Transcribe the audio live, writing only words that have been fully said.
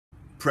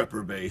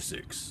Prepper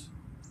Basics.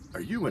 Are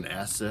you an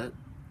asset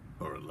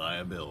or a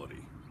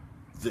liability?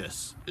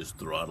 This is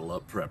Throttle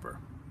Up Prepper.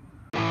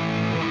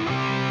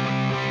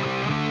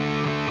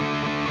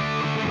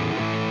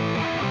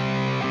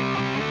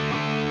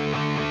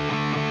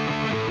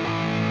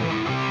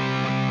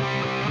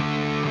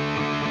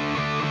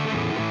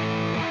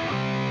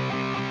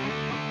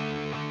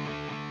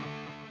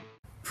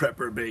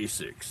 Prepper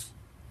Basics.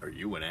 Are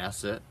you an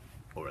asset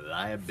or a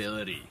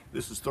liability?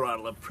 This is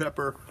Throttle Up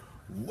Prepper.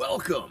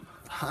 Welcome.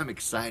 I'm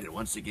excited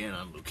once again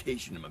on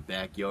location in my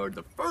backyard.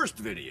 The first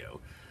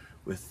video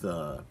with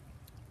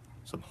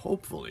some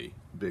hopefully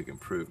big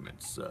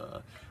improvements.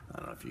 I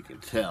don't know if you can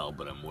tell,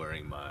 but I'm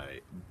wearing my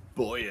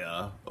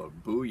Boya or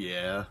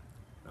Booyah,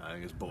 I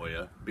think it's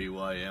Boya,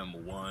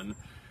 BYM1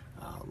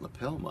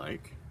 lapel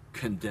mic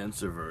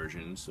condenser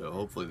version. So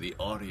hopefully the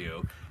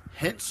audio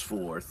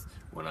henceforth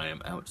when I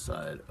am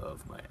outside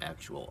of my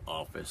actual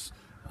office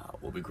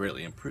will be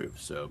greatly improved.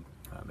 So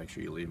make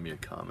sure you leave me a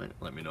comment,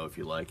 let me know if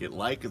you like it,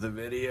 like the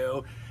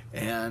video,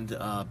 and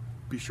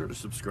be sure to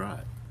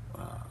subscribe.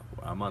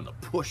 I'm on the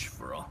push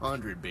for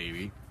 100,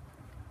 baby.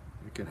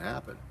 It can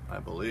happen, I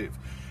believe.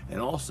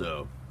 And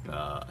also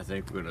I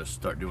think we're going to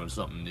start doing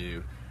something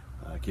new,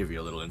 give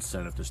you a little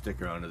incentive to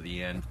stick around to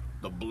the end.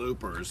 The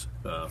bloopers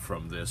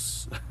from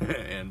this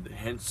and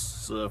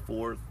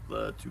henceforth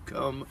to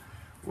come,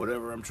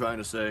 whatever I'm trying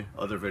to say,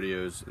 other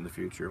videos in the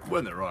future,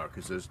 when there are,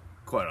 because there's,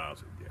 quite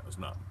honestly, yeah, there's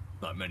not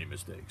many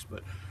mistakes,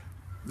 but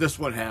this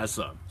one has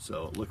some,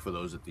 so look for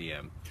those at the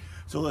end.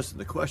 So listen,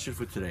 the question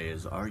for today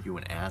is, are you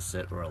an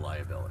asset or a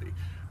liability?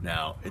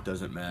 Now, it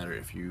doesn't matter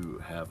if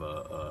you have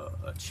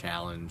a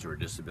challenge or a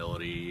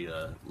disability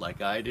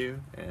like I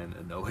do, and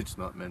no, it's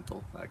not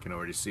mental. I can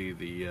already see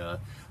the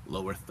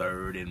lower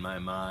third in my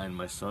mind.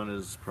 My son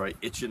is probably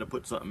itching to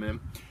put something in,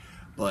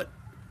 but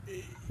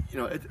you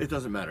know, it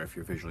doesn't matter if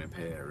you're visually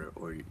impaired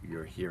or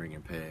you're hearing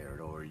impaired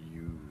or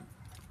you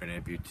an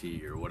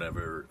amputee or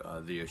whatever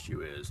the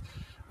issue is,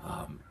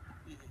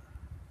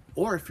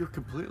 or if you're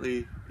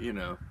completely, you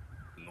know,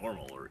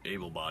 normal or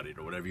able-bodied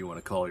or whatever you want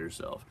to call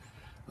yourself.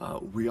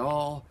 We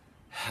all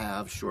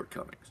have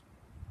shortcomings.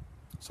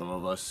 Some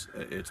of us,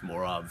 it's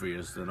more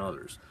obvious than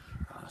others.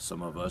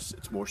 Some of us,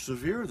 it's more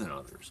severe than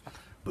others.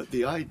 But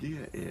the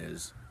idea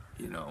is,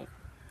 you know,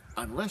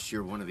 unless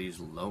you're one of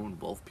these lone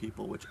wolf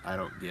people, which I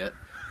don't get,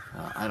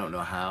 I don't know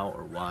how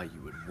or why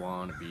you would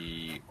want to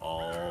be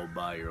all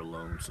by your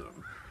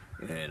lonesome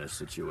in a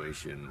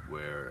situation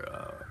where,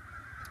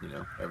 you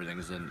know, everything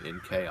is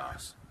in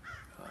chaos.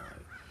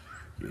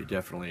 You're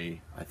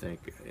definitely, I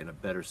think, in a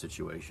better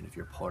situation if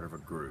you're part of a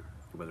group,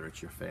 whether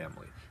it's your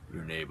family,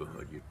 your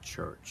neighborhood, your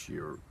church,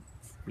 your,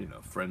 you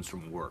know, friends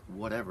from work,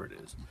 whatever it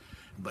is.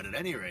 But at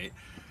any rate,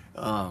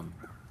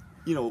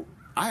 you know,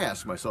 I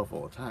ask myself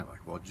all the time,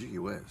 like, well, gee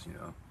whiz, you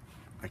know,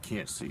 I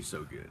can't see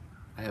so good.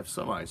 I have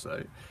some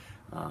eyesight,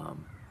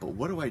 but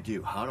what do I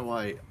do? How do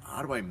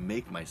I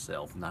make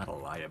myself not a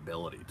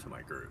liability to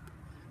my group?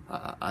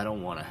 I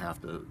don't want to have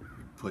to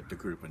put the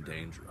group in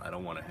danger. I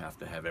don't want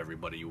to have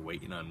everybody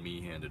waiting on me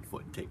hand and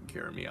foot and taking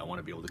care of me. I want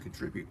to be able to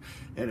contribute.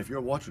 And if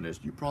you're watching this,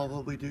 you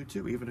probably do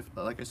too. Even if,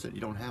 like I said,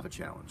 you don't have a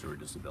challenge or a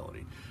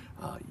disability,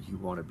 you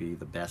want to be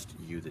the best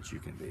you that you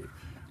can be.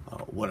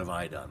 What have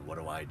I done? What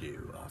do I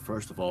do?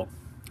 First of all,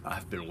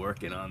 I've been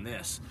working on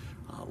this.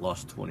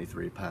 Lost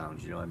 23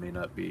 pounds. You know, I may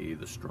not be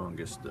the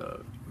strongest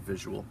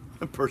visual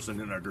person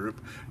in our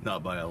group,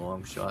 not by a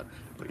long shot,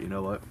 but you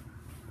know what?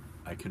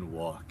 I can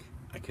walk,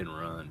 I can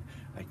run,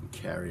 I can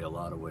carry a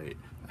lot of weight,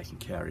 I can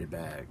carry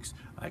bags,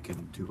 I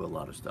can do a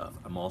lot of stuff.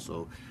 I'm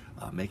also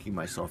making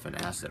myself an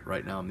asset.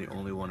 Right now I'm the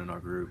only one in our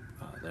group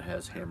that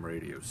has ham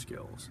radio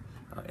skills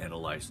and a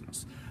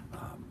license,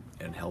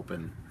 and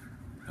helping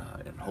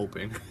and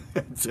hoping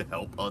to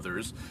help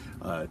others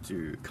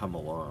to come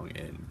along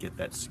and get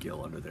that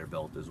skill under their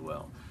belt as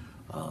well.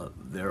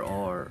 There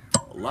are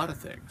a lot of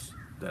things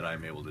that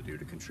I'm able to do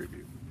to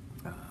contribute,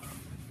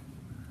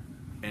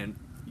 and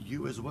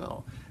you as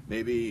well.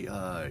 Maybe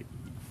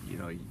you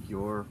know,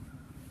 you're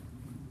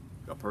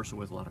a person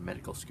with a lot of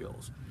medical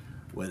skills,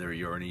 whether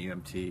you're an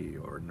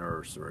EMT or a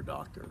nurse or a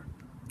doctor.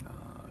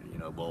 You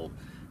know, well,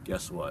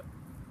 guess what?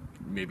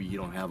 Maybe you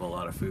don't have a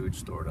lot of food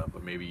stored up, or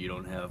maybe you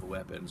don't have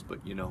weapons,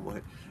 but you know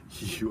what?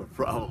 You are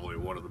probably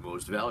one of the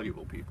most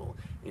valuable people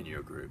in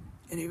your group.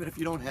 And even if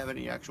you don't have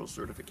any actual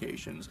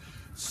certifications,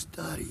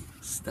 study,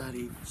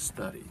 study,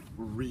 study,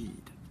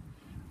 read.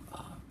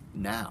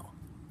 Now,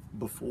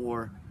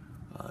 before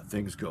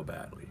things go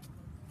badly,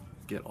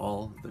 get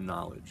all the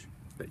knowledge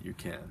that you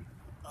can.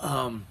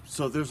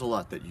 So there's a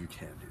lot that you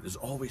can do. There's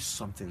always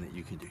something that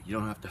you can do. You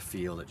don't have to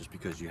feel that just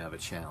because you have a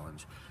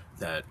challenge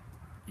that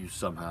you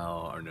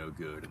somehow are no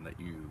good and that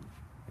you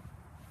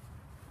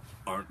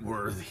aren't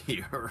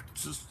worthy, or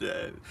just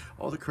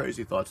all the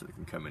crazy thoughts that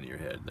can come into your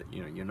head that,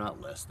 you know, you're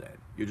not less than,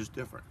 you're just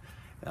different.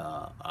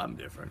 I'm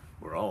different.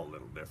 We're all a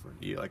little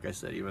different. Like I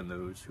said, even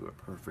those who are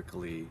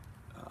perfectly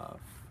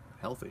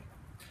healthy,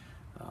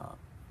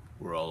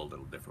 we're all a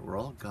little different. We're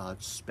all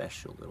God's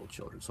special little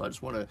children. So I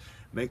just want to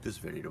make this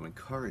video to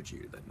encourage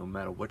you that no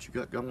matter what you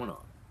got going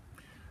on,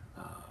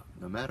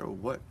 No matter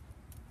what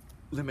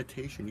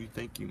limitation you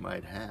think you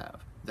might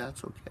have,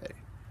 that's okay.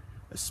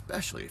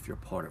 Especially if you're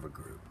part of a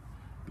group,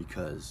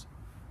 because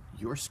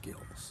your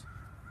skills,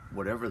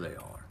 whatever they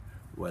are,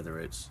 whether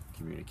it's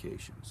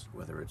communications,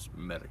 whether it's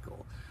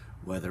medical,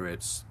 whether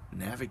it's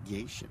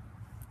navigation,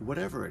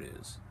 whatever it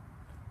is,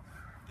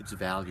 it's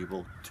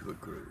valuable to a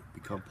group.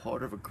 Become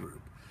part of a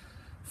group.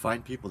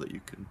 Find people that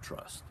you can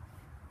trust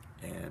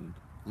and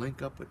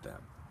link up with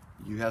them.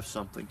 You have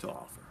something to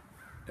offer.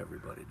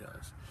 Everybody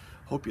does.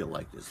 Hope you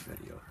like this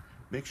video.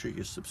 Make sure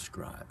you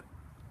subscribe.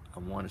 I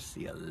want to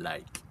see a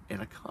like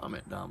and a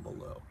comment down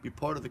below. Be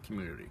part of the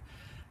community.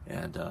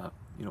 And,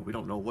 we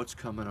don't know what's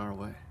coming our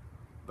way,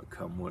 but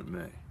come what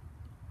may,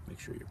 make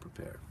sure you're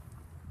prepared.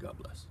 God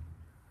bless.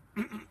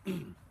 3,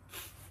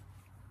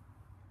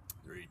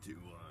 2,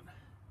 1.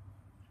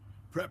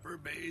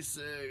 Prepper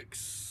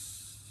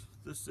basics.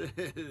 This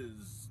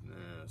is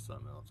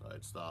something else.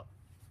 I'd stop.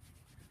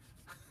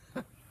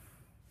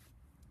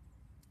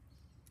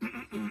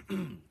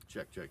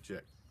 Check, check,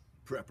 check.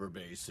 Prepper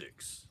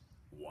basics.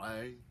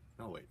 Why?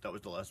 Oh wait, that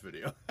was the last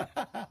video.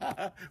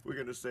 We're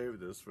gonna save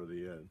this for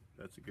the end.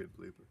 That's a good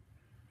blooper.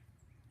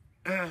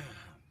 All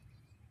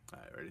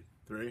right, ready?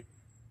 3.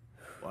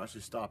 Well,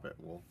 actually stop it.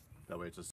 Well, that way it's a